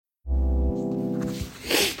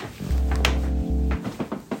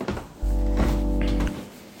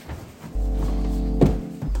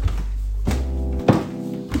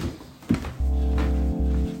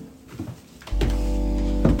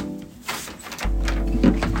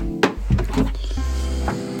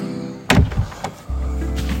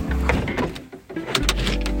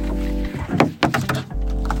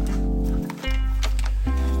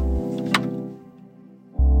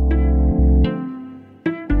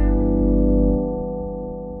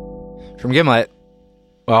From Gimlet,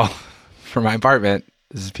 well, from my apartment,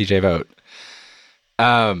 this is PJ Vogt.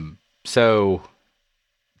 So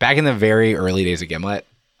back in the very early days of Gimlet,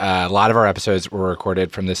 a lot of our episodes were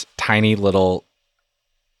recorded from this tiny little,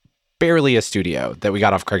 barely a studio that we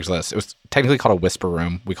got off Craigslist. It was technically called a whisper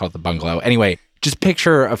room. We call it the bungalow. Anyway, just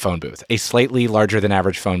picture a phone booth, a slightly larger than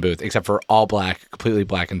average phone booth, except for all black, completely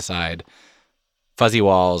black inside, fuzzy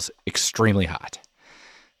walls, extremely hot.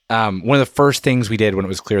 One of the first things we did when it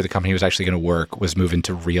was clear the company was actually going to work was move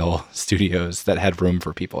into real studios that had room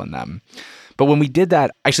for people in them. But when we did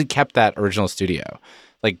that, I actually kept that original studio,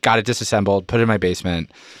 like got it disassembled, put it in my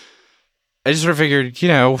basement. I just sort of figured, you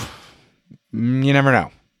never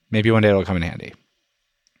know. Maybe one day it'll come in handy.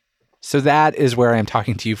 So that is where I am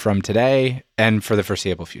talking to you from today and for the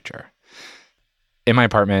foreseeable future. In my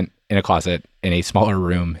apartment, in a closet, in a smaller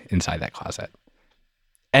room inside that closet.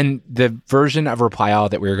 And the version of Reply All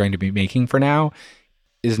that we're going to be making for now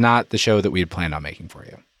is not the show that we had planned on making for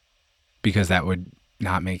you, because that would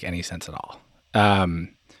not make any sense at all.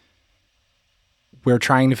 We're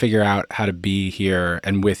trying to figure out how to be here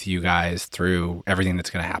and with you guys through everything that's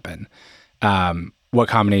going to happen. What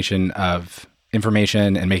combination of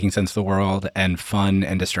information and making sense of the world and fun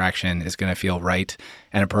and distraction is going to feel right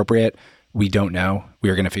and appropriate, we don't know. We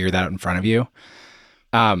are going to figure that out in front of you.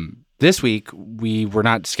 This week, we were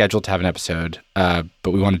not scheduled to have an episode, but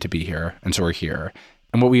we wanted to be here, and so we're here.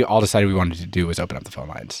 And what we all decided we wanted to do was open up the phone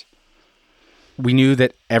lines. We knew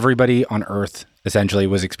that everybody on Earth essentially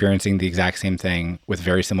was experiencing the exact same thing with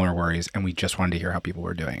very similar worries, and we just wanted to hear how people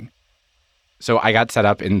were doing. So I got set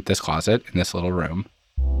up in this closet, in this little room.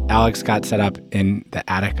 Alex got set up in the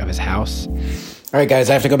attic of his house. All right, guys,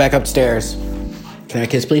 I have to go back upstairs. Can I have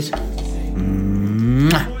a kiss, please?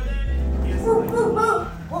 Mwah.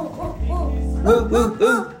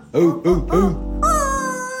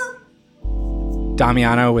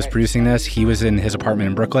 Damiano was producing this. He was in his apartment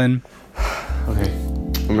in Brooklyn. Okay,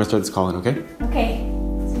 I'm gonna start this call in, okay? Okay,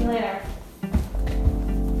 see you later.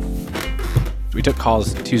 We took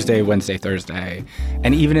calls Tuesday, Wednesday, Thursday.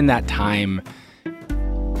 And even in that time,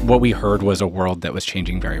 what we heard was a world that was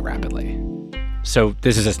changing very rapidly. So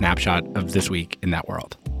this is a snapshot of this week in that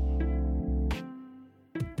world.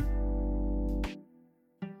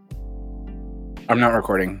 I'm not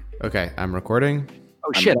recording. Okay, I'm recording.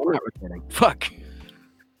 Oh shit, I'm not recording. Fuck.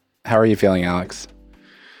 How are you feeling, Alex?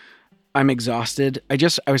 I'm exhausted. I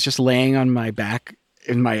was just laying on my back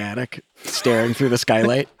in my attic, staring through the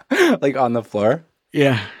skylight. Like on the floor?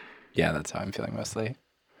 Yeah. Yeah, that's how I'm feeling mostly.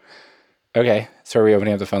 Okay, so are we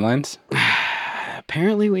opening up the phone lines?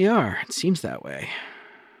 Apparently we are. It seems that way.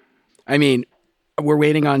 I mean, we're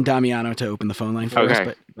waiting on Damiano to open the phone line for us.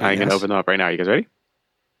 Okay, But I can open them up right now. You guys ready?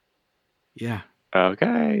 Yeah.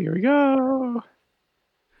 Okay, here we go.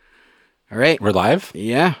 All right. We're live?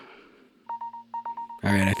 Yeah.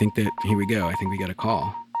 All right, here we go. I think we got a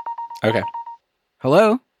call. Okay.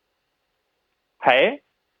 Hello? Hey.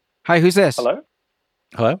 Hi, who's this? Hello?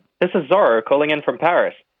 Hello? This is Zorro calling in from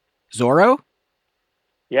Paris. Zorro?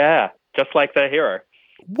 Yeah, just like the hero.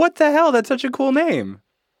 What the hell? That's such a cool name.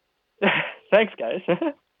 Thanks, guys.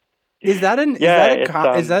 Is that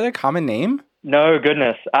a common name? No,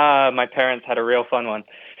 goodness. My parents had a real fun one.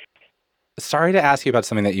 Sorry to ask you about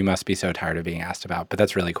something that you must be so tired of being asked about, but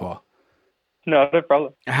that's really cool. No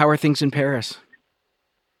problem. How are things in Paris?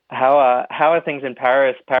 How are things in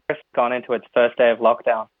Paris? Paris has gone into its first day of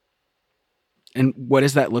lockdown. And what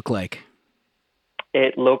does that look like?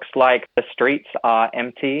 It looks like the streets are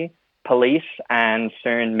empty. Police and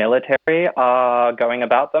soon military are going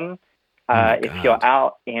about them. If you're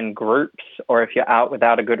out in groups, or if you're out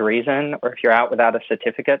without a good reason, or if you're out without a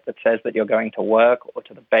certificate that says that you're going to work or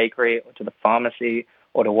to the bakery or to the pharmacy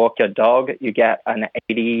or to walk your dog, you get an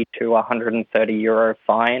 80 to 130 euro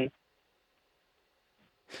fine.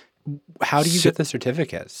 How do you get the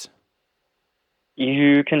certificates?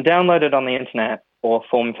 You can download it on the internet or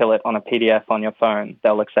form fill it on a PDF on your phone.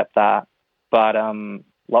 They'll accept that. But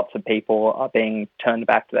lots of people are being turned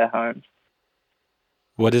back to their homes.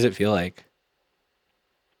 What does it feel like?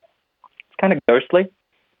 It's kind of ghostly.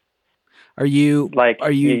 Are you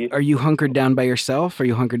hunkered down by yourself? Are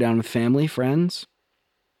you hunkered down with family, friends?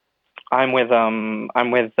 I'm with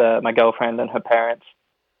my girlfriend and her parents,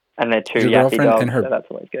 and their two Your yappy girlfriend dogs. and her so that's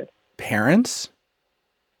always good. Parents?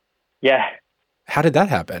 Yeah. How did that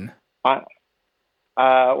happen?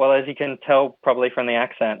 Well, as you can tell probably from the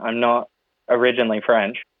accent, I'm not originally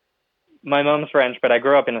French. My mum's French, but I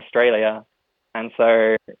grew up in Australia, and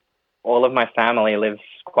so all of my family lives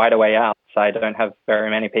quite a way out, so I don't have very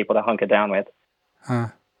many people to hunker down with. Huh.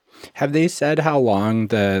 Have they said how long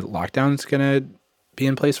the lockdown's going to be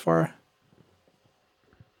in place for?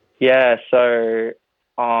 Yeah, so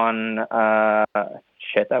on, that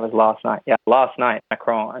was last night. Yeah, last night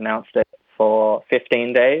Macron announced it for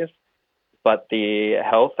 15 days, but the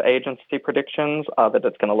health agency predictions are that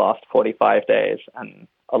it's going to last 45 days. And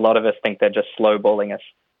a lot of us think they're just slowballing us.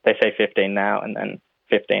 They say 15 now and then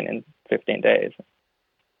 15 in 15 days.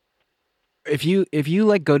 If you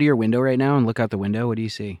like go to your window right now and look out the window, what do you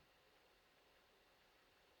see?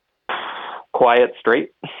 Quiet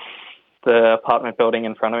street, the apartment building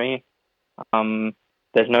in front of me.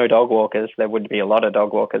 There's no dog walkers. There would be a lot of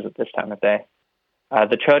dog walkers at this time of day.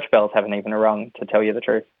 The church bells haven't even rung, to tell you the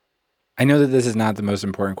truth. I know that this is not the most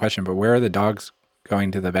important question, but where are the dogs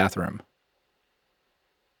going to the bathroom?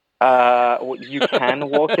 You can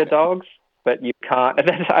walk your dogs, but you can't.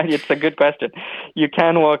 It's a good question. You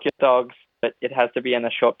can walk your dogs, but it has to be in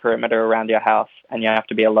a short perimeter around your house, and you have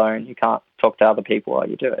to be alone. You can't talk to other people while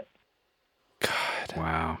you do it. God.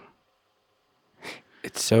 Wow.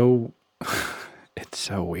 It's so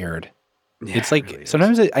weird. Yeah, It's like, it really is.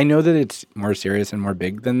 sometimes I know that it's more serious and more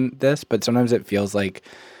big than this, but sometimes it feels like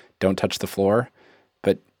don't touch the floor.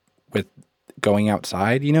 But with going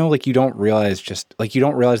outside, like you don't realize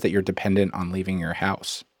that you're dependent on leaving your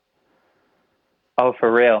house. Oh,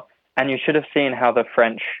 for real. And you should have seen how the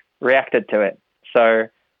French reacted to it. So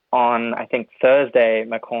on, I think, Thursday,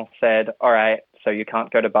 Macron said, all right, so you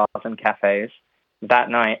can't go to bars and cafes. That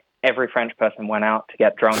night, every French person went out to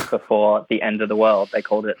get drunk before the end of the world. They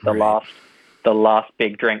called it the last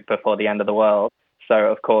big drink before the end of the world. So,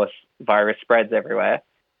 of course, virus spreads everywhere.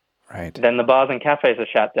 Right. Then the bars and cafes are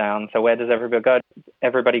shut down. So where does everybody go?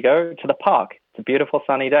 Everybody go to the park. It's a beautiful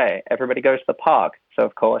sunny day. Everybody goes to the park. So,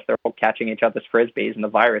 of course, they're all catching each other's frisbees and the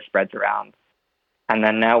virus spreads around. And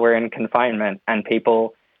then now we're in confinement and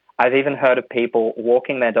I've even heard of people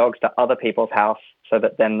walking their dogs to other people's house so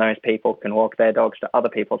that then those people can walk their dogs to other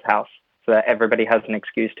people's house so that everybody has an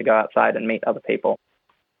excuse to go outside and meet other people.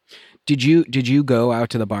 Did you go out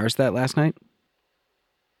to the bars that last night?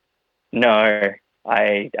 No,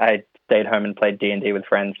 I stayed home and played D&D with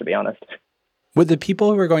friends, to be honest. With the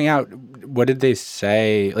people who were going out, what did they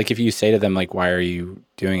say? Like, if you say to them, like, why are you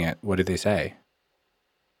doing it? What did they say?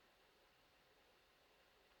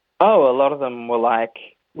 Oh, a lot of them were like,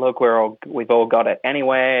 look, we've all got it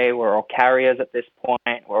anyway. We're all carriers at this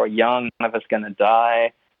point. We're all young. None of us going to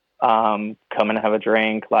die. Come and have a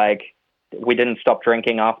drink. Like, we didn't stop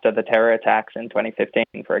drinking after the terror attacks in 2015,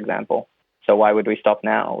 for example. So why would we stop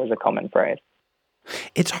now was a common phrase.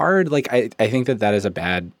 It's hard. Like, I think that is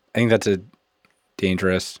I think that's a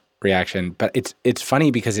dangerous reaction. But it's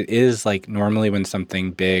funny because it is like normally when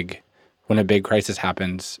a big crisis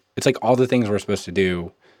happens, it's like all the things we're supposed to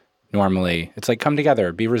do normally. It's like come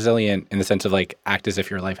together, be resilient in the sense of like act as if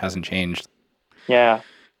your life hasn't changed. Yeah.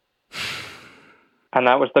 And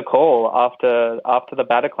that was the call after the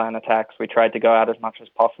Bataclan attacks. We tried to go out as much as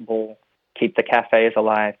possible, keep the cafes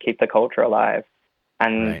alive, keep the culture alive.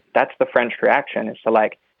 And That's the French reaction, is to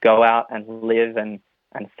like go out and live and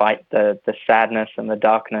fight the sadness and the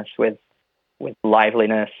darkness with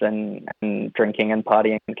liveliness and drinking and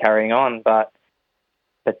partying and carrying on. But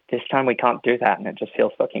this time we can't do that, and it just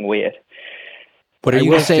feels fucking weird. What are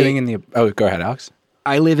you guys doing in the... Oh, go ahead, Alex.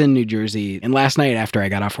 I live in New Jersey, and last night after I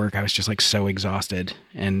got off work, I was just like so exhausted,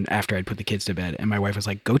 and after I'd put the kids to bed, and my wife was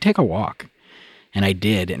like, go take a walk. And I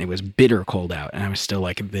did, and it was bitter cold out, and I was still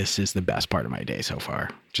like, this is the best part of my day so far.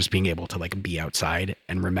 Just being able to like be outside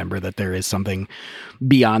and remember that there is something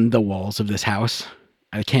beyond the walls of this house.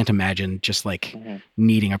 I can't imagine just like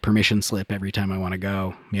needing a permission slip every time I want to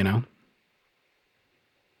go, you know?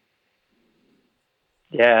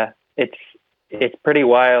 Yeah, it's pretty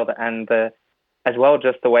wild, and as well,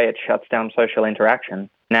 just the way it shuts down social interaction.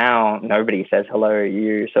 Now nobody says hello.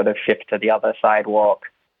 You sort of shift to the other sidewalk,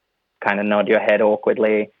 kind of nod your head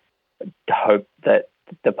awkwardly, hope that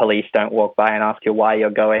the police don't walk by and ask you why you're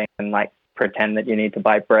going, and like pretend that you need to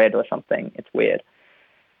buy bread or something. It's weird.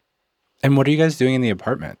 And what are you guys doing in the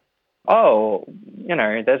apartment? Oh,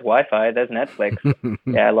 there's Wi-Fi, there's Netflix.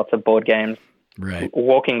 Yeah, lots of board games. Right.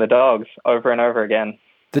 Walking the dogs over and over again.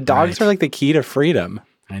 The dogs are like the key to freedom.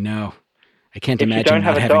 I know. I can't If you imagine don't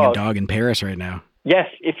have not a having dog- a dog in Paris right now. Yes,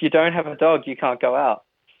 if you don't have a dog, you can't go out.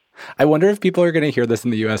 I wonder if people are going to hear this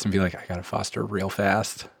in the U.S. and be like, I got to foster real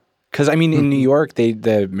fast. Because, I mean, in New York,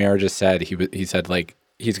 the mayor just said, he said, like,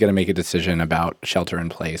 he's going to make a decision about shelter in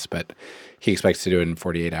place, but he expects to do it in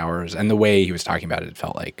 48 hours. And the way he was talking about it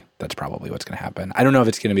felt like that's probably what's going to happen. I don't know if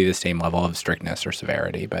it's going to be the same level of strictness or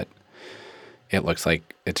severity, but it looks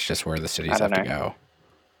like it's just where the cities have to go.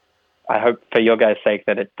 I hope for your guys' sake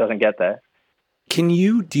that it doesn't get there. Do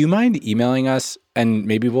you mind emailing us and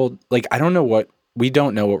maybe we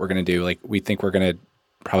don't know what we're going to do. Like, we think we're going to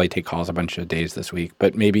probably take calls a bunch of days this week,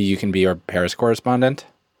 but maybe you can be our Paris correspondent.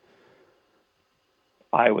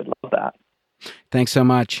 I would love that. Thanks so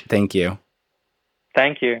much. Thank you.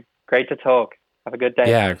 Thank you. Great to talk. Have a good day.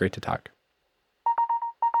 Yeah, great to talk.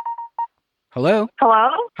 Hello? Hello?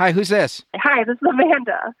 Hi, who's this? Hi, this is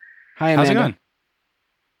Amanda. Hi, Amanda. How's it going?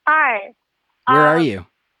 Hi. Where are you?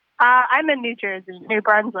 I'm in New Jersey, New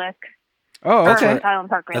Brunswick. Oh, Or okay. Highland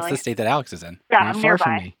Park, really. That's the state that Alex is in. Yeah, Not I'm far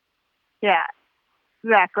from nearby. me. Yeah,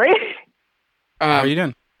 exactly. How are you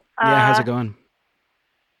doing? Yeah, how's it going?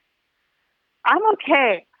 I'm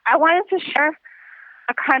okay. I wanted to share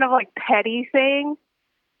a kind of like petty thing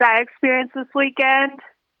that I experienced this weekend.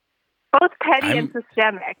 Both petty and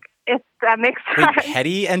systemic, if that makes Wait, sense.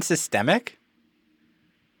 petty and systemic?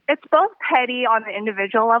 It's both petty on the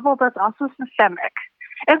individual level, but it's also systemic.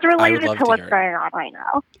 It's would related love to to what's hear it. going on right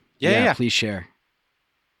now. Yeah. Please share.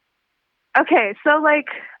 Okay, so like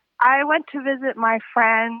I went to visit my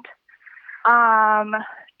friend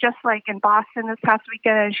just like in Boston this past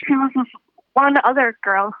weekend, and she was with one other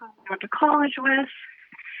girl who we went to college with,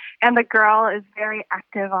 and the girl is very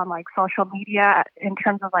active on like social media in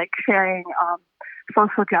terms of like sharing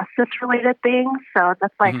social justice related things. So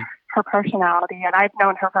that's like her personality, and I've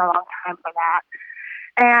known her for a long time for that.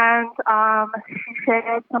 And she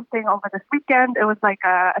shared something over this weekend. It was like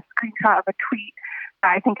a screenshot of a tweet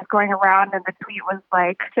that I think is going around, and the tweet was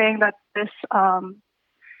like saying that this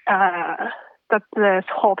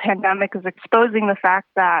whole pandemic is exposing the fact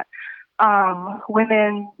that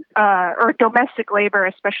women or domestic labor,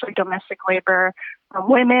 especially domestic labor,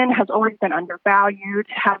 women has always been undervalued,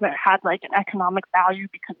 haven't had like an economic value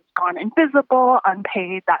because it's gone invisible,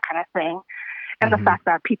 unpaid, that kind of thing. And the fact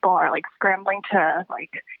that people are like scrambling to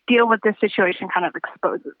like deal with this situation kind of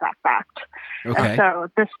exposes that fact. Okay. And so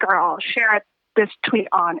this girl shared this tweet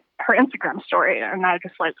on her Instagram story, and I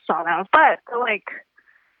just like saw that. But the like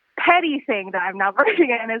petty thing that I'm now bringing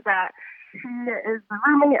in is that she is the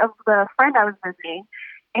roommate of the friend I was visiting,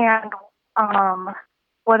 and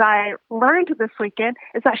what I learned this weekend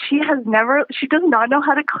is that she does not know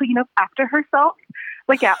how to clean up after herself,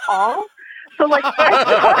 like at all. So like, I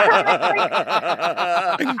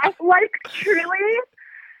like truly,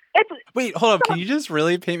 it's. Wait, hold up. Can you just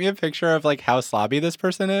really paint me a picture of like how slobby this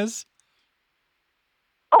person is?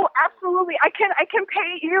 Oh, absolutely. I can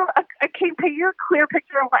paint you a clear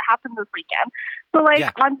picture of what happened this weekend. So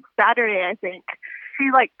like on Saturday, I think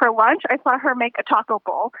she like for lunch, I saw her make a taco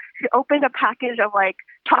bowl. She opened a package of like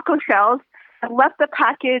taco shells and left the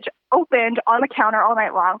package opened on the counter all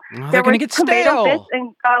night long. They're going to get tomato stale. bits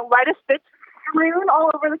and lettuce bits strewn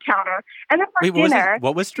all over the counter. And then for dinner,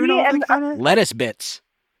 what was strewn all over the counter? Lettuce bits.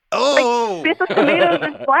 Oh, bits of tomatoes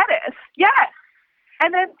and lettuce. Yes.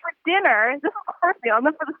 And then for dinner, this was the first meal, and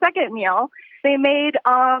then for the second meal, they made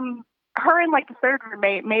her and like the third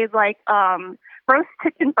roommate made like roast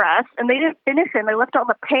chicken breast, and they didn't finish it. They left it on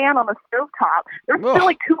the pan on the stovetop. There were still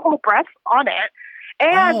like 2 whole breasts on it.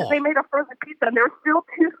 And they made a frozen pizza, and there were still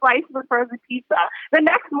 2 slices of frozen pizza. The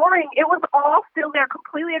next morning, it was all still there,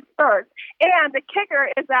 completely exposed. And the kicker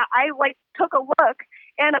is that I like took a look,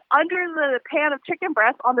 and under the pan of chicken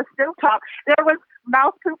breast on the stovetop, there was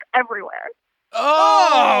mouse poop everywhere.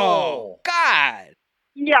 Oh, God.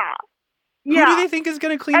 Yeah. Who do they think is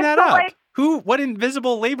going to clean And that so, up? like- What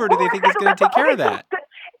invisible labor do they think is going to take care of that?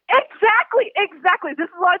 Exactly. This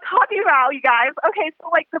is what I'm talking about, you guys. Okay, so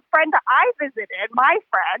like the friend that I visited, my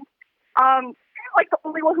friend, she's like the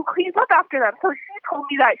only one who cleans up after them. So she told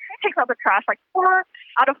me that she takes out the trash like 4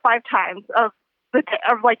 out of 5 times of the day,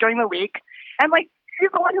 of like during the week, and like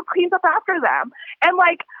she's the one who cleans up after them. And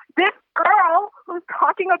like this girl who's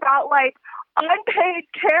talking about like unpaid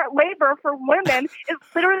labor for women is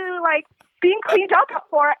literally like being cleaned up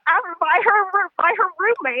for by her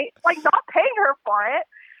roommate, like not paying her for it.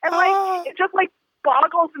 And like it just like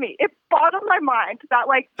boggles me. It boggles my mind that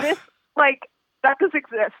like this that this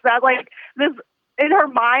exists. That like this in her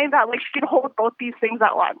mind that like she can hold both these things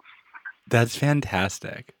at once. That's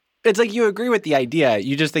fantastic. It's like you agree with the idea.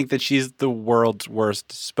 You just think that she's the world's worst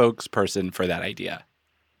spokesperson for that idea.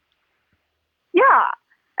 Yeah.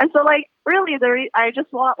 And so like really I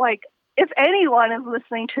just want like if anyone is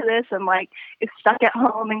listening to this and like is stuck at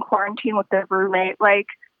home in quarantine with their roommate, like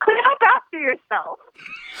clean up after yourself.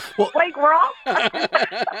 Well, like we're all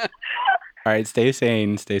all right, stay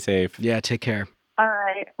sane, stay safe. Yeah, take care. all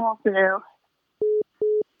right, will do.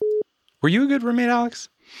 Were you a good roommate, Alex?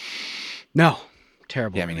 No.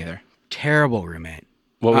 Terrible. Yeah, me roommate. neither. Terrible roommate.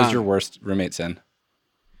 What was your worst roommate sin?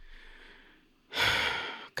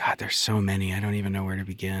 God, there's so many. I don't even know where to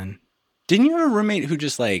begin. Didn't you have a roommate who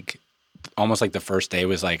just like almost like the first day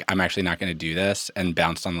was like, I'm actually not going to do this, and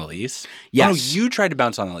bounced on the lease? Yes. Oh, you tried to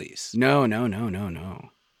bounce on the lease. No.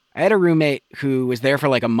 I had a roommate who was there for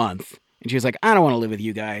like a month, and she was like, I don't want to live with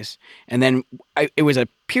you guys. And then it was a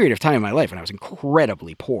period of time in my life when I was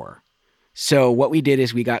incredibly poor. So what we did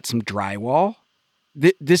is we got some drywall.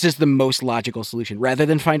 This is the most logical solution. Rather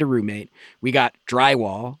than find a roommate, we got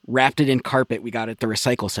drywall, wrapped it in carpet we got at the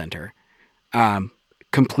recycle center,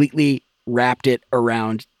 completely wrapped it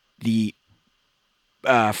around the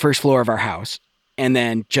first floor of our house, and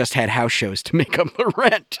then just had house shows to make up the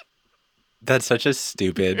rent. That's such a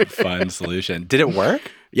stupid, fun solution. Did it work?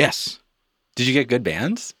 Yes. Did you get good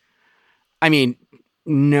bands? I mean,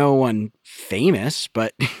 no one famous,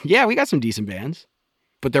 but yeah, we got some decent bands.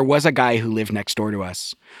 But there was a guy who lived next door to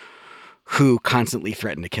us who constantly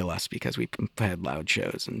threatened to kill us because we had loud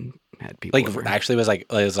shows and had people Like, over. actually was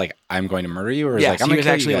like, I'm going to murder you? Or was Yes, like, I'm he going was to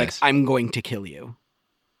kill actually you like, guys? I'm going to kill you.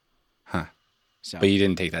 Huh. So, But you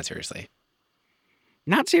didn't take that seriously.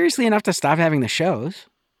 not seriously enough to stop having the shows.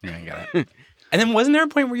 Yeah, I got it. And then wasn't there a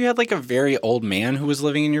point where you had like a very old man who was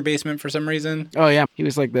living in your basement for some reason? Oh yeah, he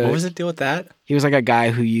was like What was the deal with that? He was like a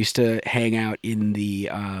guy who used to hang out in the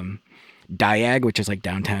Diag, which is like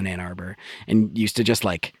downtown Ann Arbor, and used to just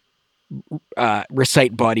like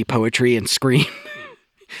recite bawdy poetry and scream.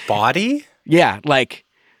 Body? Yeah, like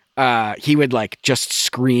he would like just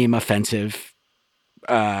scream offensive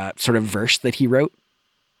sort of verse that he wrote.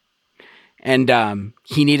 And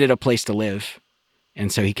he needed a place to live. And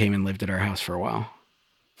so he came and lived at our house for a while.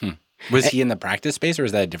 Was he in the practice space or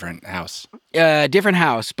was that a different house? Different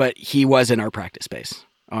house, but he was in our practice space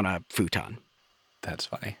on a futon. That's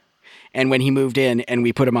funny. And when he moved in and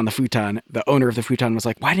we put him on the futon, the owner of the futon was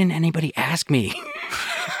like, why didn't anybody ask me?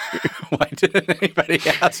 Why didn't anybody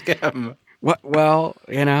ask him? What? Well,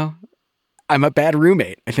 you know, I'm a bad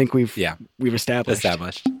roommate. I think we've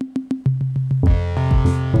established.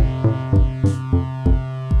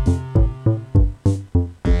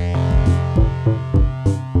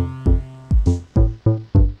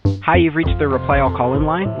 Hi, you've reached the Reply All call-in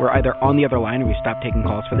line. We're either on the other line or we've stopped taking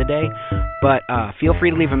calls for the day. But feel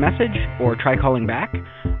free to leave a message or try calling back.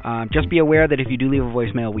 Just be aware that if you do leave a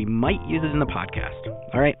voicemail, we might use it in the podcast.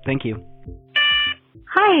 All right, thank you.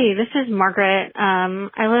 Hi, this is Margaret.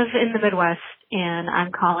 I live in the Midwest, and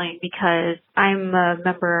I'm calling because I'm a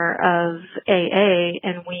member of AA,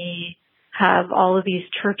 and we have all of these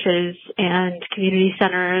churches and community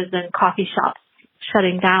centers and coffee shops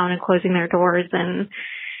shutting down and closing their doors, and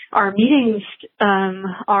our meetings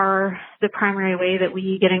are the primary way that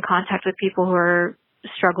we get in contact with people who are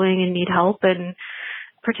struggling and need help, and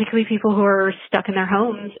particularly people who are stuck in their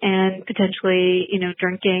homes and potentially,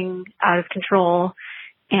 drinking out of control.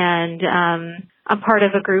 And I'm part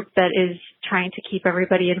of a group that is trying to keep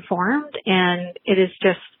everybody informed, and it is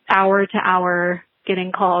just hour to hour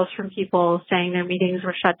getting calls from people saying their meetings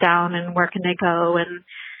were shut down and where can they go. And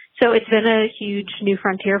so it's been a huge new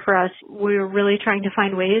frontier for us. We're really trying to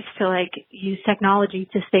find ways to use technology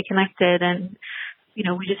to stay connected, and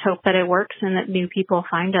we just hope that it works and that new people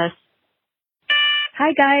find us.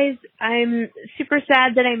 Hi guys, I'm super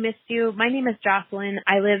sad that I missed you. My name is Jocelyn.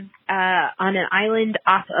 I live on an island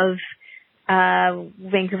off of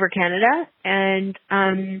Vancouver, Canada,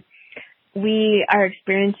 and we are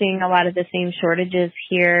experiencing a lot of the same shortages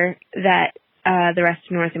here that the rest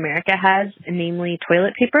of North America has, namely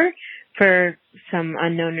toilet paper, for some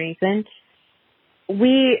unknown reason.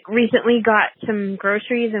 We recently got some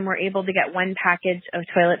groceries and were able to get one package of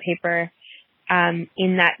toilet paper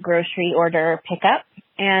in that grocery order pickup,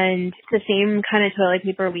 and the same kind of toilet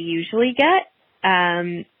paper we usually get.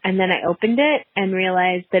 And then I opened it and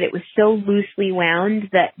realized that it was so loosely wound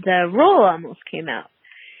that the roll almost came out.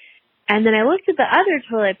 And then I looked at the other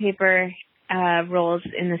toilet paper rolls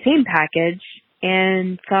in the same package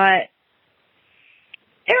and thought,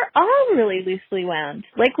 they're all really loosely wound.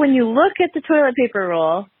 Like when you look at the toilet paper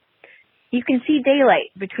roll, you can see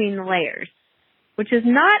daylight between the layers, which is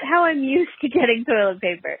not how I'm used to getting toilet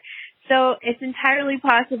paper. So it's entirely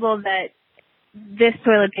possible that this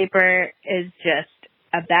toilet paper is just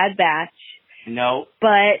a bad batch. No.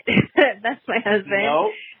 But that's my husband.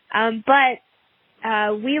 No. But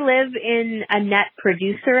we live in a net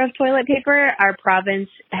producer of toilet paper. Our province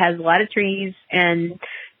has a lot of trees, and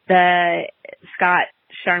the Scott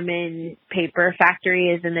Charmin paper factory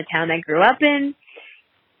is in the town I grew up in.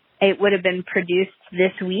 It would have been produced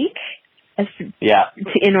this week.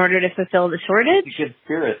 In order to fulfill the shortage.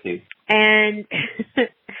 Conspiracy. And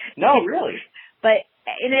no, really. But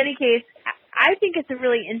in any case, I think it's a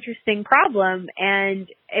really interesting problem, and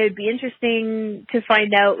it would be interesting to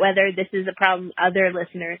find out whether this is a problem other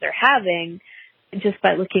listeners are having, just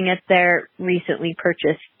by looking at their recently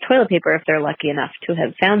purchased toilet paper if they're lucky enough to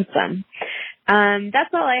have found some.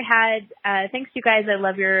 That's all I had. Thanks, you guys. I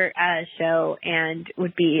love your show and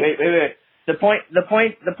would be... Wait. The point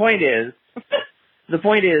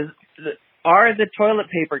is, are the toilet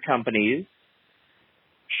paper companies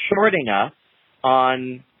shorting us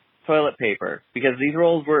on toilet paper? Because these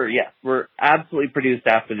rolls were absolutely produced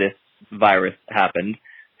after this virus happened.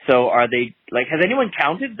 So are they, like, has anyone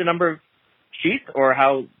counted the number of sheets or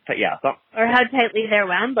how, or how tightly they're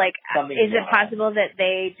wound? Like, is it possible that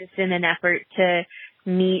they, just in an effort to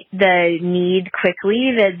meet the need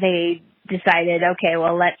quickly, that they decided, okay,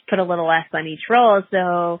 well, let's put a little less on each roll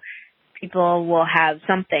so people will have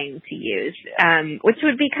something to use, which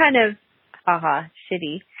would be kind of,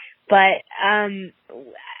 shitty. But,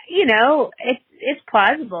 it's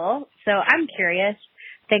plausible. So I'm curious.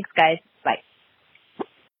 Thanks, guys. Bye.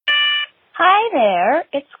 Hi there.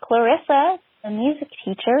 It's Clarissa, a music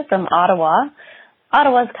teacher from Ottawa.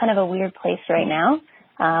 Ottawa's kind of a weird place right now,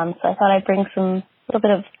 so I thought I'd bring some little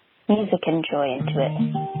bit of music and joy into it.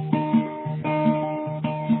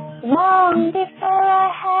 Long before I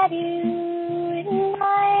had you in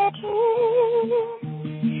my dreams,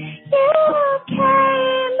 you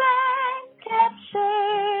came and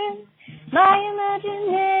captured my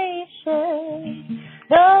imagination.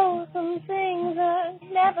 Though some things are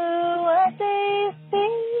never what they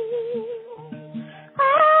seem, I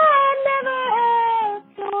never had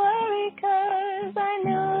to worry 'cause I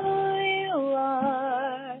knew you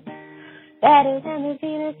are better than the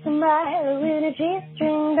Venus to my Luna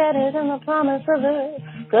G-string, better than the promise of a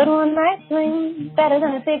good one-night swing, better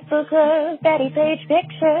than a big book of Betty Page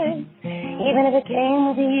pictures, even if it came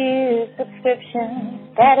with a year's subscription,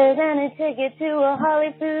 better than a ticket to a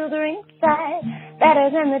Hollywood ringside, better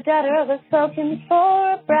than the daughter of a sultan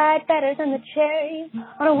for a bride, better than the cherry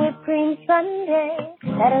on a whipped cream sundae,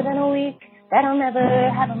 better than a week that'll never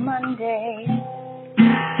have a Monday.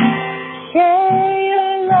 Share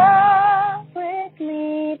your love with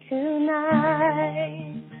me tonight.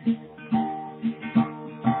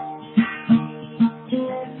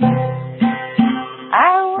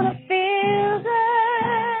 I wanna feel the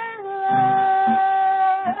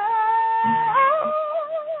love.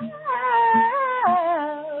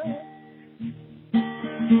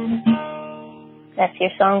 That's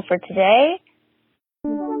your song for today.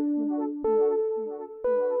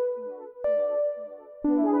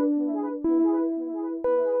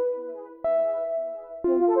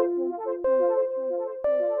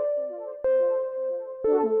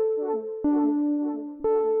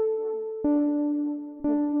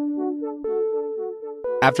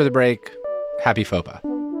 After the break, happy FOPA.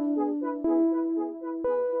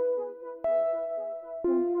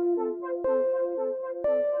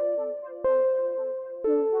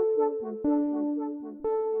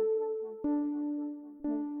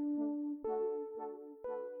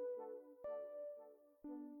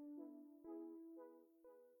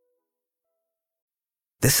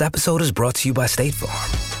 This episode is brought to you by State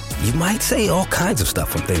Farm. You might say all kinds of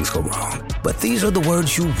stuff when things go wrong, but these are the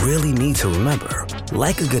words you really need to remember.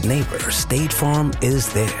 Like a good neighbor, State Farm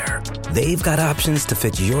is there. They've got options to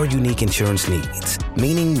fit your unique insurance needs,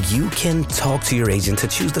 meaning you can talk to your agent to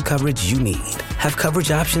choose the coverage you need, have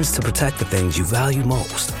coverage options to protect the things you value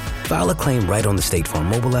most, file a claim right on the State Farm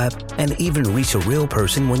mobile app, and even reach a real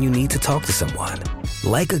person when you need to talk to someone.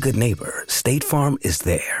 Like a good neighbor, State Farm is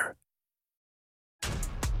there.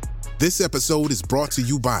 This episode is brought to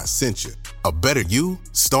you by Essentia. A better you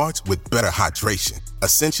starts with better hydration.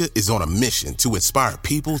 Essentia is on a mission to inspire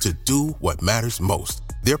people to do what matters most.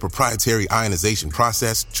 Their proprietary ionization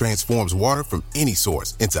process transforms water from any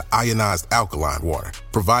source into ionized alkaline water,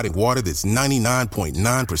 providing water that's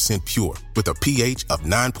 99.9% pure with a pH of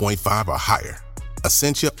 9.5 or higher.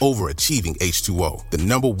 Essentia overachieving H2O, the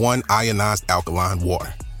 #1 ionized alkaline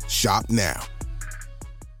water. Shop now.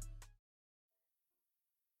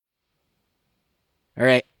 All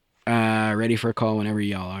right. Ready for a call whenever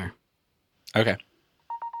y'all are. Okay.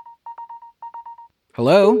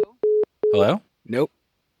 Hello? Hello? Nope.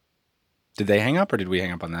 Did they hang up or did we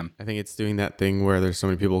hang up on them? I think it's doing that thing where there's so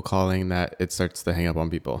many people calling that it starts to hang up on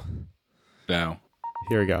people. No.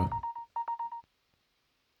 Here we go.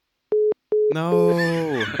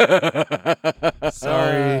 No.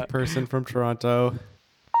 Sorry, person from Toronto.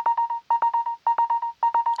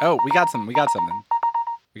 Oh, we got something. We got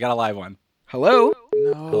a live one. Hello?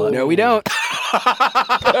 No. No, we don't.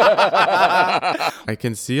 I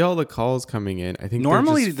can see all the calls coming in. I think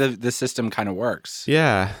normally the system kind of works.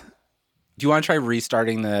 Yeah. Do you want to try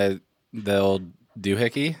restarting the old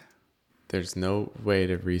doohickey? There's no way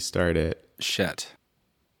to restart it. Shit.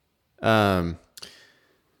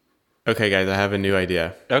 Okay, guys, I have a new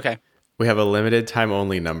idea. Okay. We have a limited time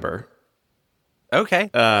only number. Okay.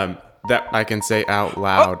 That I can say out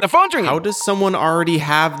loud. Oh, the phone's ringing. How does someone already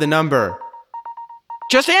have the number?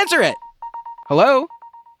 Just answer it. Hello?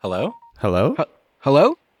 Hello? Hello?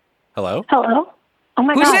 Hello? Hello? Hello? Oh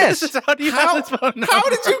my Who's God. this? How do you have this phone number? How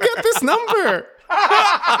did you get this number? Literally,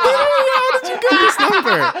 how did you get this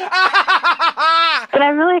number? Did I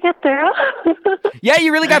really get through? Yeah,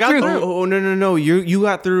 you really got through. Oh, no. You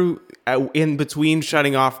got through in between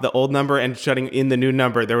shutting off the old number and shutting in the new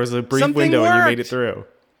number. There was a brief Something window and you made worked. it through.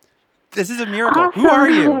 This is a miracle. Who are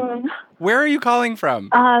you? Where are you calling from?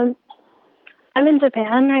 I'm in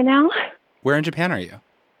Japan right now. Where in Japan are you?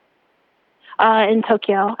 In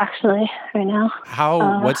Tokyo, actually, right now.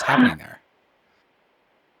 What's happening there?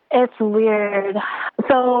 It's weird.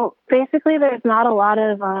 So basically, there's not a lot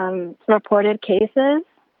of reported cases,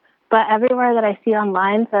 but everywhere that I see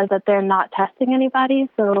online says that they're not testing anybody.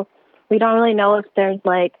 So we don't really know if there's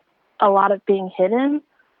like a lot of being hidden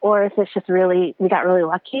or if it's just we got really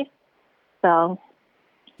lucky. So.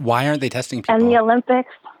 Why aren't they testing people? And the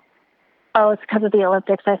Olympics. Oh, it's because of the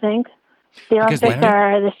Olympics, I think. The Olympics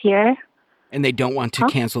are this year. And they don't want to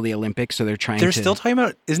cancel the Olympics, so they're trying to... They're still talking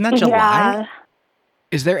about... Isn't that July? Yeah.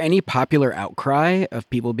 Is there any popular outcry of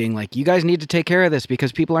people being like, you guys need to take care of this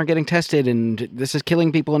because people aren't getting tested and this is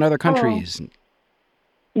killing people in other countries?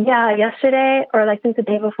 Yeah, yesterday, or I think the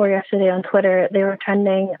day before yesterday on Twitter, they were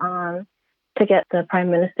trending to get the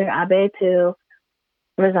Prime Minister Abe to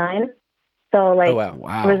resign. So,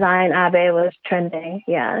 resign Abe was trending,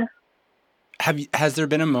 yeah. Has there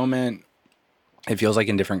been a moment... It feels like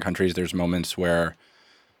in different countries, there's moments where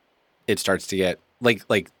it starts to get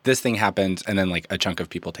like this thing happens and then like a chunk of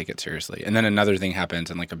people take it seriously. And then another thing happens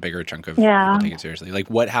and like a bigger chunk of people take it seriously. Like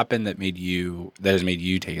what happened that has made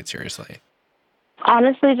you take it seriously?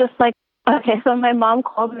 Honestly, just okay, so my mom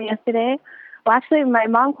called me yesterday. Well, actually, my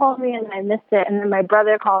mom called me and I missed it. And then my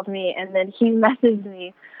brother called me and then he messaged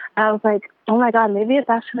me. I was like, oh my God, maybe it's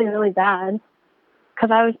actually really bad. Because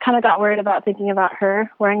I was kind of got worried about thinking about her,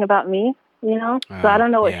 worrying about me. You know, so I don't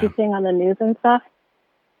know what she's seeing on the news and stuff.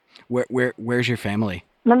 Where's your family?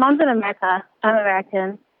 My mom's in America. I'm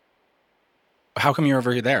American. How come you're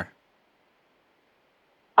over there?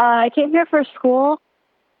 I came here for school.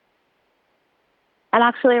 And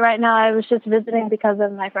actually right now I was just visiting because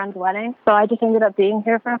of my friend's wedding. So I just ended up being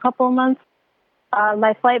here for a couple of months.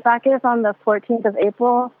 My flight back is on the 14th of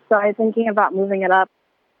April. So I'm thinking about moving it up.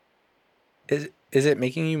 Is it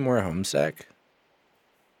making you more homesick?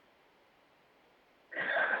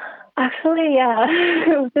 Actually, yeah.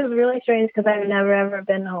 It was just really strange because I've never, ever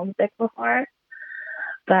been homesick before.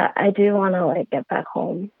 But I do want to, get back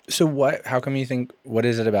home. So how come you think, what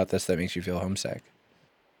is it about this that makes you feel homesick?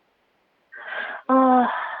 Well,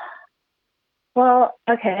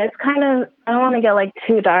 okay, it's kind of, I don't want to get,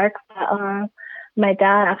 too dark, but my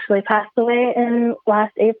dad actually passed away in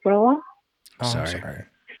last April. Oh, sorry.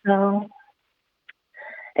 So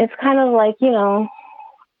it's kind of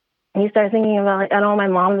you start thinking about, I don't want my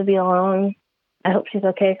mom to be alone. I hope she's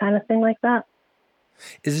okay, kind of thing like that.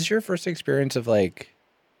 Is this your first experience of,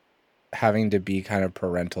 having to be kind of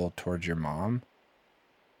parental towards your mom?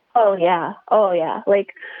 Oh, yeah. Oh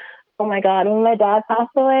my God. When my dad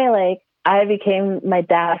passed away, I became my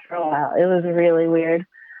dad for a while. It was really weird.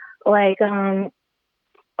 My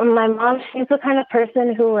mom, she's the kind of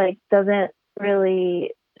person who, doesn't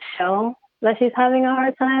really show that she's having a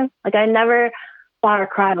hard time. I never saw her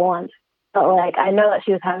cry once, but I know that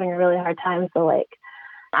she was having a really hard time. So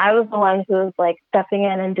I was the one who was stepping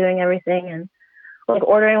in and doing everything and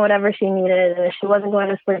ordering whatever she needed. And if she wasn't going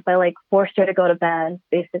to sleep, I forced her to go to bed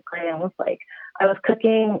basically. And was I was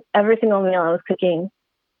cooking every single meal I was cooking,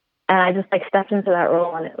 and I just stepped into that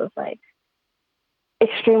role, and it was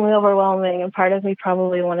extremely overwhelming. And part of me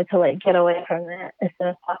probably wanted to get away from it as soon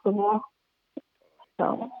as possible.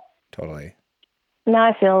 So totally. Now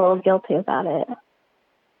I feel a little guilty about it.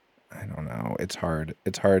 I don't know. It's hard.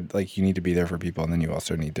 It's hard. You need to be there for people, and then you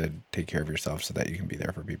also need to take care of yourself so that you can be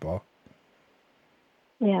there for people.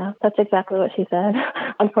 Yeah, that's exactly what she said.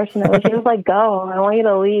 Unfortunately, she was go, I want you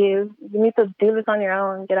to leave. You need to do this on your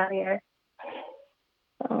own. Get out of here.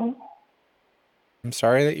 So. I'm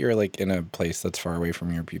sorry that you're in a place that's far away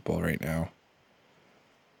from your people right now.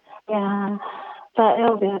 Yeah, but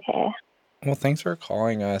it'll be okay. Well, thanks for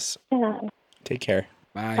calling us. Yeah. Take care.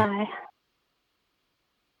 Bye. Bye.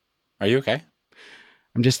 Are you okay?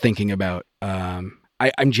 I'm just thinking about, I'm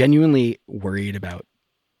genuinely worried about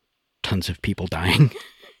tons of people dying.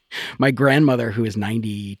 My grandmother, who is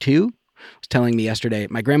 92, was telling me yesterday,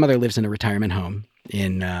 my grandmother lives in a retirement home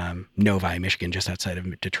in Novi, Michigan, just outside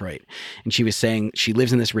of Detroit. And she was saying she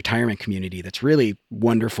lives in this retirement community that's really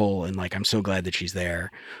wonderful. And like, I'm so glad that she's there.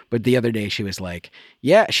 But the other day she was like,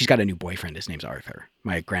 yeah, she's got a new boyfriend. His name's Arthur.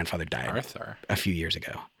 My grandfather died a few years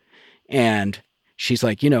ago. And she's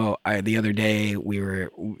like, the other day we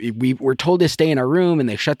were told to stay in our room and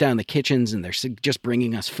they shut down the kitchens and they're just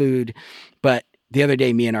bringing us food. But the other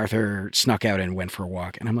day me and Arthur snuck out and went for a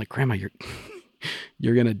walk. And I'm like, Grandma,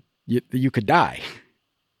 you could die.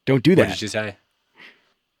 Don't do that. What did she say?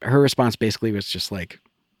 Her response basically was just like,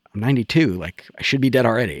 I'm 92. Like, I should be dead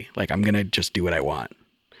already. Like, I'm going to just do what I want.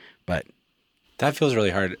 But that feels really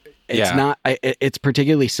hard. It's not, it's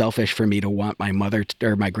particularly selfish for me to want my mother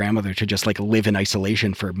or my grandmother to just like live in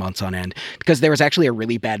isolation for months on end, because there was actually a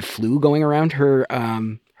really bad flu going around her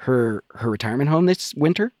retirement home this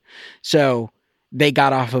winter. So they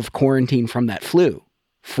got off of quarantine from that flu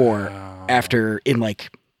after in like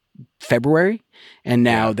February, and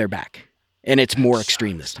now they're back, and it's more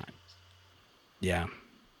extreme this time. Yeah.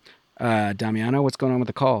 Damiano, what's going on with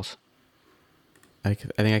the calls? I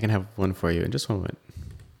think I can have one for you in just one moment.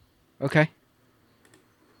 Okay.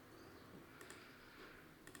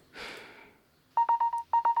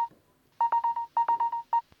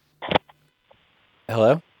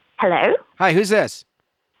 Hello? Hello? Hi, who's this?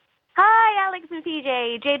 Hi, Alex and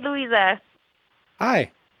PJ. Jade Louisa.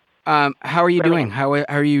 Hi. How are you doing? How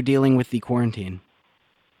are you dealing with the quarantine?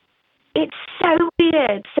 It's so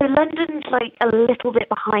weird. So London's like a little bit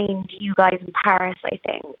behind you guys in Paris, I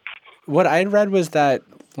think. What I read was that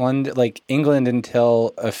England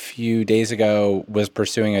until a few days ago was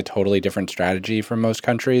pursuing a totally different strategy from most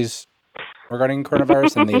countries regarding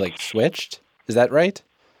coronavirus, and they switched. Is that right?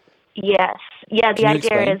 Yes. Yeah, the Can you idea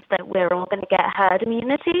explain? is that we're all going to get herd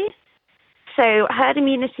immunity. So herd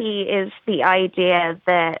immunity is the idea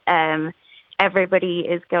that everybody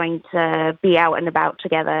is going to be out and about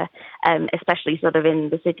together, especially sort of in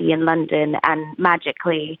the city in London, and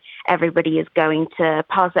magically everybody is going to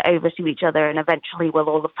pass it over to each other, and eventually we'll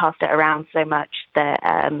all have passed it around so much that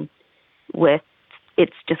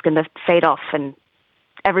it's just going to fade off and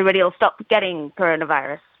everybody will stop getting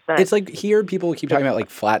coronavirus. But It's like here people keep talking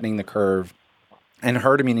about flattening the curve, and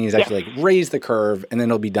herd immunity is actually raise the curve and then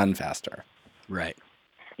it'll be done faster. Right.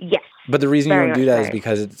 Yes. But the reason you Very don't do much that is so.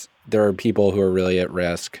 because there are people who are really at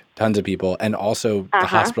risk, tons of people, and also the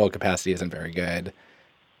hospital capacity isn't very good.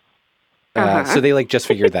 So they just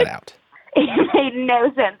figured that out. It made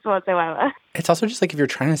no sense whatsoever. It's also just if you're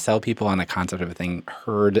trying to sell people on a concept of a thing,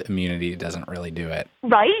 herd immunity doesn't really do it.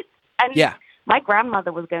 Right? And Yeah. my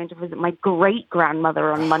grandmother was going to visit my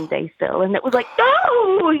great-grandmother on Monday still, and it was like,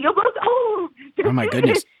 no, you're going to go. Oh my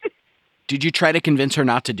goodness. Did you try to convince her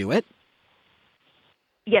not to do it?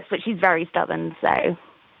 Yes, but she's very stubborn, so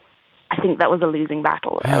I think that was a losing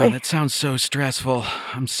battle, Oh, really. that sounds so stressful.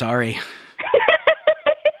 I'm sorry.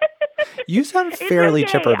 You sound fairly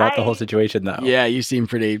chipper about the whole situation, though. Yeah, you seem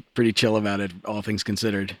pretty chill about it, all things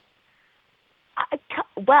considered.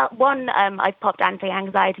 Well, one, I've popped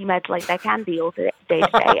anti-anxiety meds like there can be all day to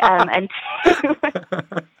day, and two,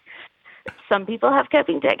 some people have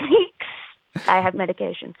coping techniques. I have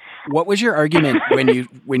medication. What was your argument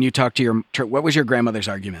when you talked to what was your grandmother's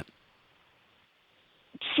argument?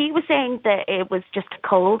 She was saying that it was just a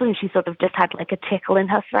cold, and she sort of just had a tickle in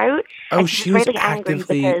her throat. Oh, and she was really angry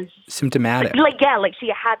actively because, symptomatic.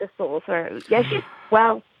 she had a sore throat. Yeah,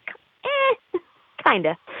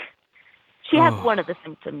 kinda. She had one of the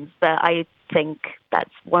symptoms, but I think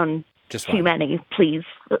that's one Just too one. many. Please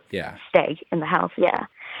Yeah. stay in the house. Yeah.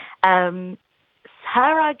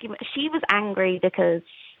 Her argument, she was angry because,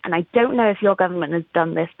 and I don't know if your government has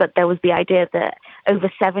done this, but there was the idea that over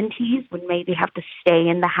 70s would maybe have to stay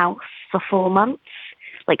in the house for 4 months,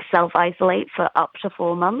 self-isolate for up to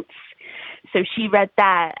 4 months. So she read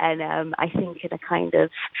that and I think in a kind of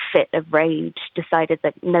fit of rage decided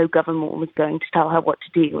that no government was going to tell her what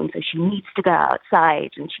to do, and so she needs to go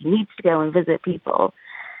outside and she needs to go and visit people.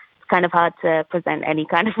 It's kind of hard to present any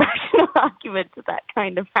kind of rational argument to that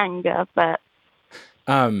kind of anger, but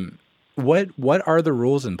What are the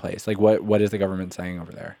rules in place? What is the government saying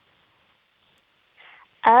over there?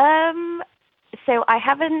 so I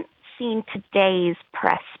haven't seen today's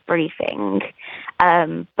press briefing,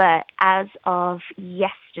 but as of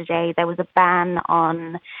yesterday, there was a ban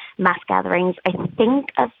on mass gatherings, I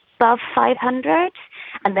think above 500,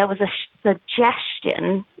 and there was a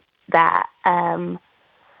suggestion that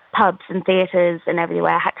pubs and theatres and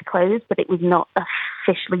everywhere had to close, but it was not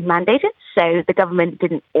officially mandated, so the government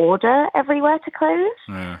didn't order everywhere to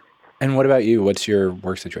close. And what about you? What's your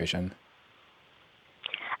work situation?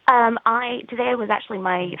 Today was actually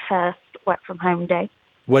my first work from home day.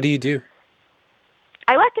 What do you do?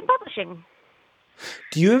 I work in publishing.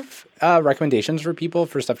 Do you have recommendations for people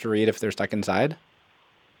for stuff to read if they're stuck inside?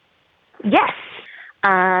 Yes.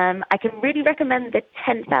 I can really recommend the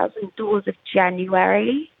 10,000 Doors of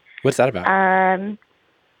January. What's that about?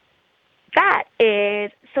 That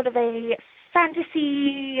is sort of a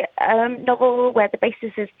fantasy novel where the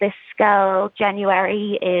basis is this girl,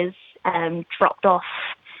 January, is dropped off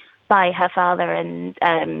by her father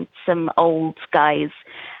and some old guy's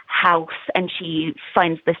house, and she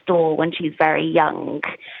finds this door when she's very young.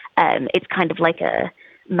 It's kind of like a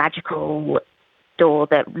magical door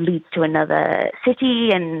that leads to another city,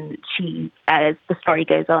 and she, as the story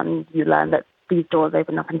goes on, you learn that these doors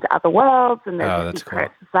open up into other worlds, and there's a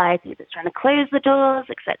secret society that's trying to close the doors,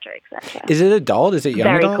 etc., etc. Is it adult? Is it young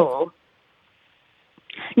Very adult? cool.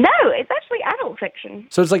 No, it's actually adult fiction.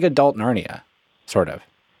 So it's like adult Narnia, sort of.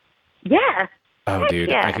 Yeah. Oh, Heck dude,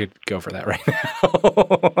 yeah. I could go for that right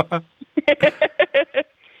now.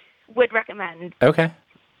 Would recommend. Okay.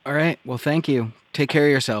 All right. Well, thank you. Take care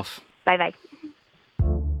of yourself. Bye-bye.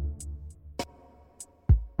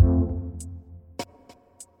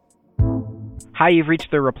 Hi, you've reached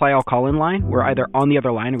the Reply All Call-In line. We're either on the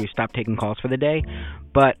other line or we've stopped taking calls for the day.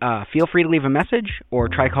 But feel free to leave a message or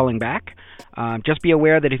try calling back. Just be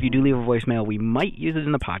aware that if you do leave a voicemail, we might use it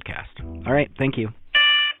in the podcast. All right. Thank you.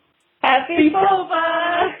 Happy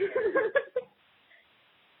Boba!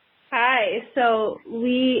 Hi. So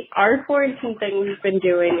our quarantine thing we've been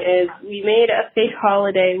doing is we made a fake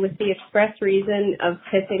holiday with the express reason of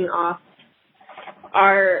pissing off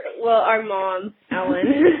our mom, Ellen.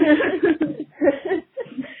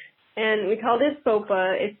 And we called it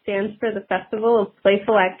FOPA. It stands for the Festival of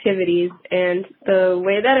Playful Activities. And the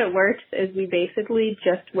way that it works is we basically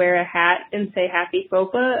just wear a hat and say Happy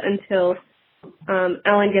FOPA until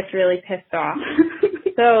Ellen gets really pissed off.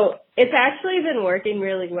 So it's actually been working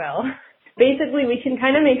really well. Basically, we can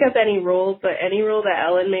kind of make up any rule, but any rule that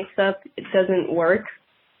Ellen makes up, it doesn't work.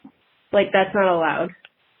 Like, that's not allowed.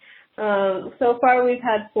 So far, we've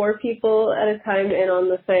had 4 people at a time in on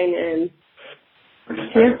the thing, and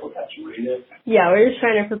yeah, we're just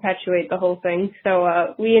trying to perpetuate the whole thing.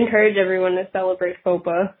 So we encourage everyone to celebrate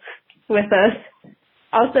FOPA with us.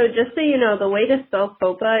 Also, just so you know, the way to spell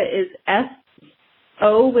FOPA is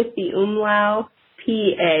F-O with the umlaut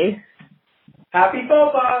P-A. Happy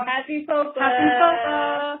FOPA! Happy FOPA! Happy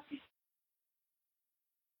FOPA!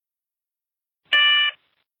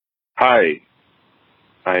 Hi.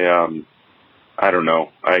 I don't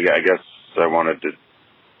know. I guess I wanted to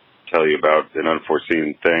tell you about an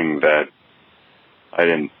unforeseen thing that I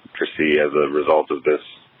didn't foresee as a result of this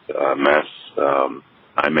mess.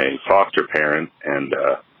 I'm a foster parent, and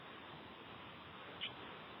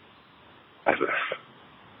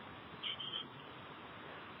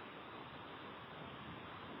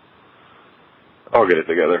I'll get it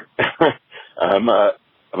together. I'm a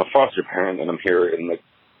foster parent, and I'm here in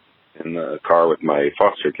the car with my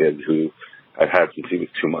foster kid, who I've had since he was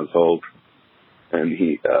 2 months old, and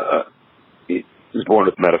he was born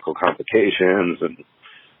with medical complications, and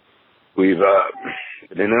we've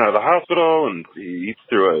been in and out of the hospital, and he eats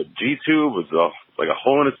through a G-tube with like a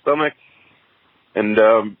hole in his stomach, and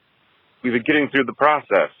we've been getting through the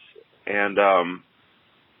process, and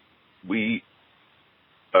we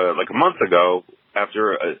like a month ago,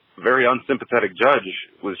 after a very unsympathetic judge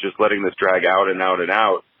was just letting this drag out and out and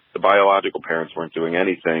out, the biological parents weren't doing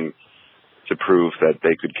anything to prove that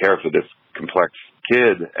they could care for this complex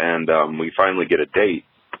kid, and we finally get a date,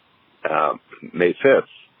 May 5th,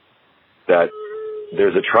 that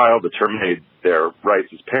there's a trial to terminate their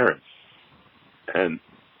rights as parents, and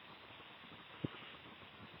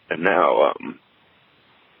now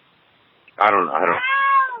I don't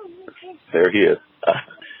there he is.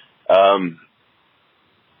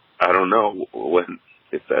 I don't know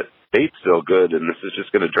if that date's still good, and this is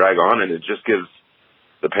just going to drag on, and it just gives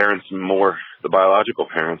the parents more, the biological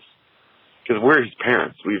parents, because we're his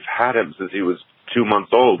parents. We've had him since he was 2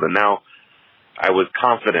 months old, and now I was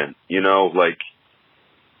confident, and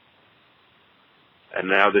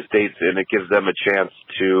now this date's in, it gives them a chance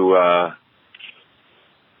to,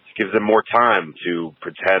 gives them more time to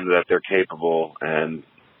pretend that they're capable, and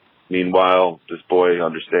meanwhile, this boy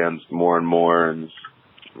understands more and more and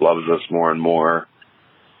loves us more and more,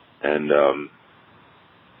 and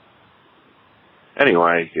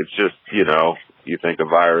anyway, it's just, you think a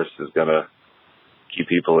virus is going to keep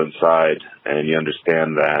people inside, and you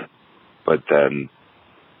understand that, but then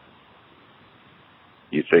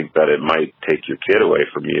you think that it might take your kid away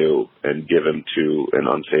from you and give him to an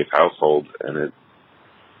unsafe household, and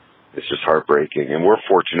it's just heartbreaking. And we're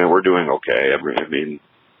fortunate. We're doing okay. I mean,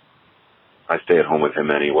 I stay at home with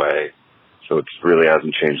him anyway. So it really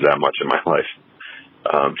hasn't changed that much in my life.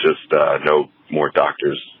 Just no more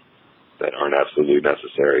doctors that aren't absolutely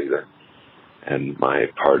necessary. And my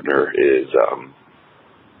partner is,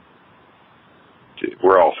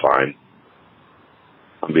 we're all fine.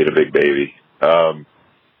 I'm being a big baby.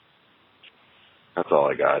 That's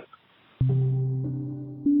all I got.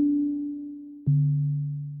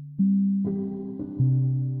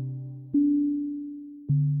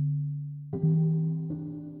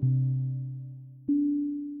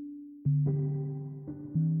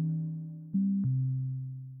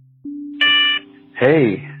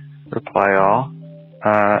 Hey, Reply All.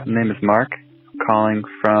 Name is Mark. Calling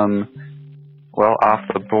from, well, off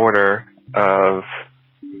the border of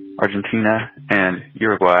Argentina and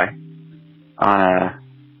Uruguay on a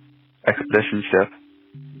expedition ship,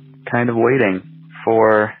 kind of waiting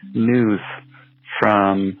for news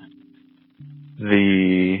from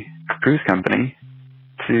the cruise company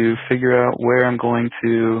to figure out where I'm going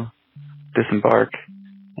to disembark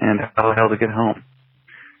and how the hell to get home.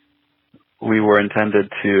 We were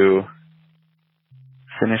intended to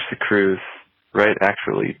finish the cruise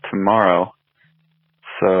actually tomorrow.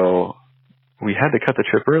 So we had to cut the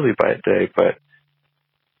trip early by a day, but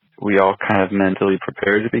we all kind of mentally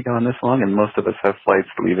prepared to be gone this long, and most of us have flights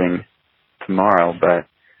leaving tomorrow, but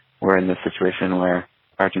we're in this situation where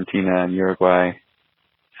Argentina and Uruguay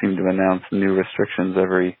seem to announce new restrictions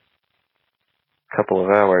every couple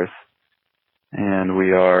of hours, and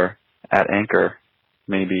we are at anchor,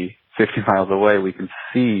 maybe 50 miles away. We can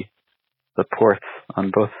see the ports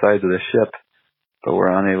on both sides of the ship, but we're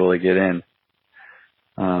unable to get in.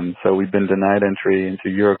 So we've been denied entry into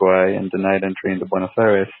Uruguay and denied entry into Buenos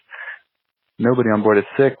Aires. Nobody on board is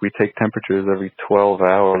sick. We take temperatures every 12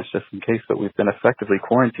 hours just in case, but we've been effectively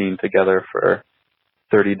quarantined together for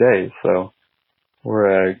 30 days. So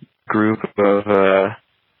we're a group of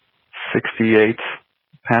 68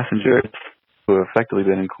 passengers who have effectively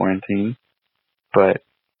been in quarantine, but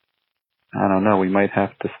I don't know, we might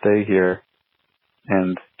have to stay here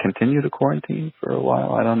and continue to quarantine for a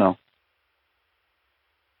while. I don't know.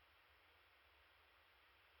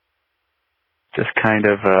 Just kind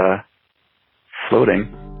of floating.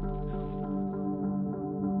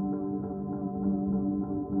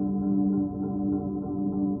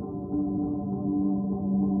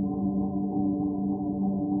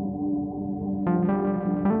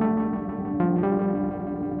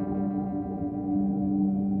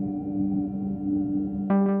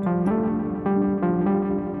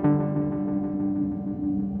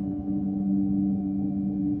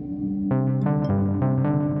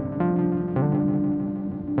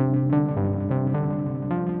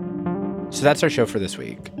 So that's our show for this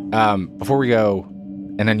week. Before we go,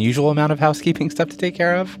 an unusual amount of housekeeping stuff to take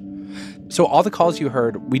care of. So all the calls you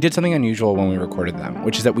heard, we did something unusual when we recorded them,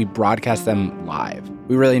 which is that we broadcast them live.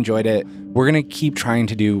 We really enjoyed it. We're going to keep trying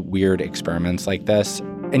to do weird experiments like this,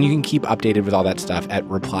 and you can keep updated with all that stuff at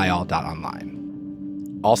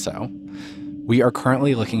replyall.online. Also, we are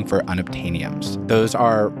currently looking for unobtainiums. Those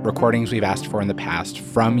are recordings we've asked for in the past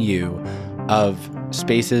from you of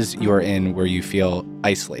spaces you're in where you feel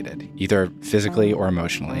isolated, either physically or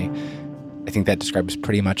emotionally. I think that describes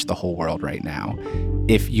pretty much the whole world right now.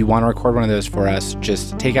 If you want to record one of those for us,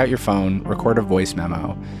 just take out your phone, record a voice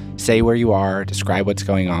memo, say where you are, describe what's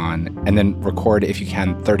going on, and then record, if you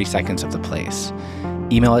can, 30 seconds of the place.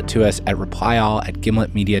 Email it to us at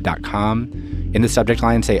replyall@gimletmedia.com. In the subject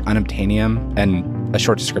line, say unobtainium and a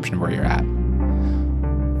short description of where you're at.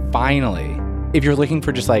 Finally, if you're looking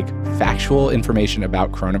for just like factual information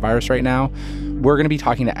about coronavirus right now, we're going to be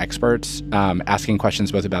talking to experts, asking questions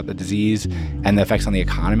both about the disease and the effects on the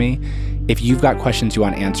economy. If you've got questions you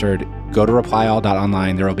want answered, go to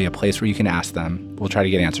replyall.online. There will be a place where you can ask them. We'll try to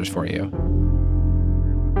get answers for you.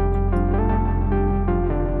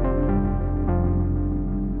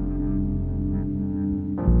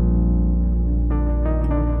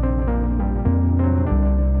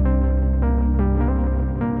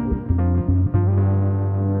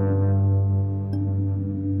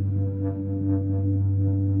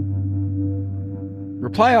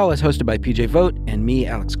 Reply All is hosted by PJ Vogt and me,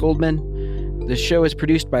 Alex Goldman. The show is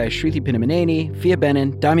produced by Shruti Pinamaneni, Fia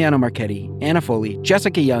Benin, Damiano Marchetti, Anna Foley,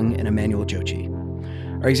 Jessica Young, and Emmanuel Jochi.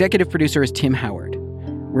 Our executive producer is Tim Howard.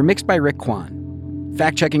 We're mixed by Rick Kwan.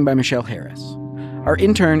 Fact-checking by Michelle Harris. Our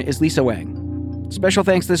intern is Lisa Wang. Special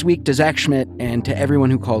thanks this week to Zach Schmidt and to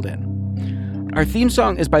everyone who called in. Our theme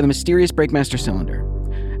song is by the mysterious Breakmaster Cylinder.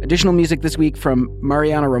 Additional music this week from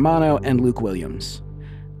Mariana Romano and Luke Williams.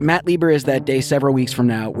 Matt Lieber is that day several weeks from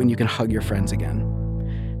now when you can hug your friends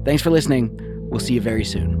again. Thanks for listening. We'll see you very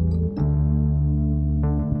soon.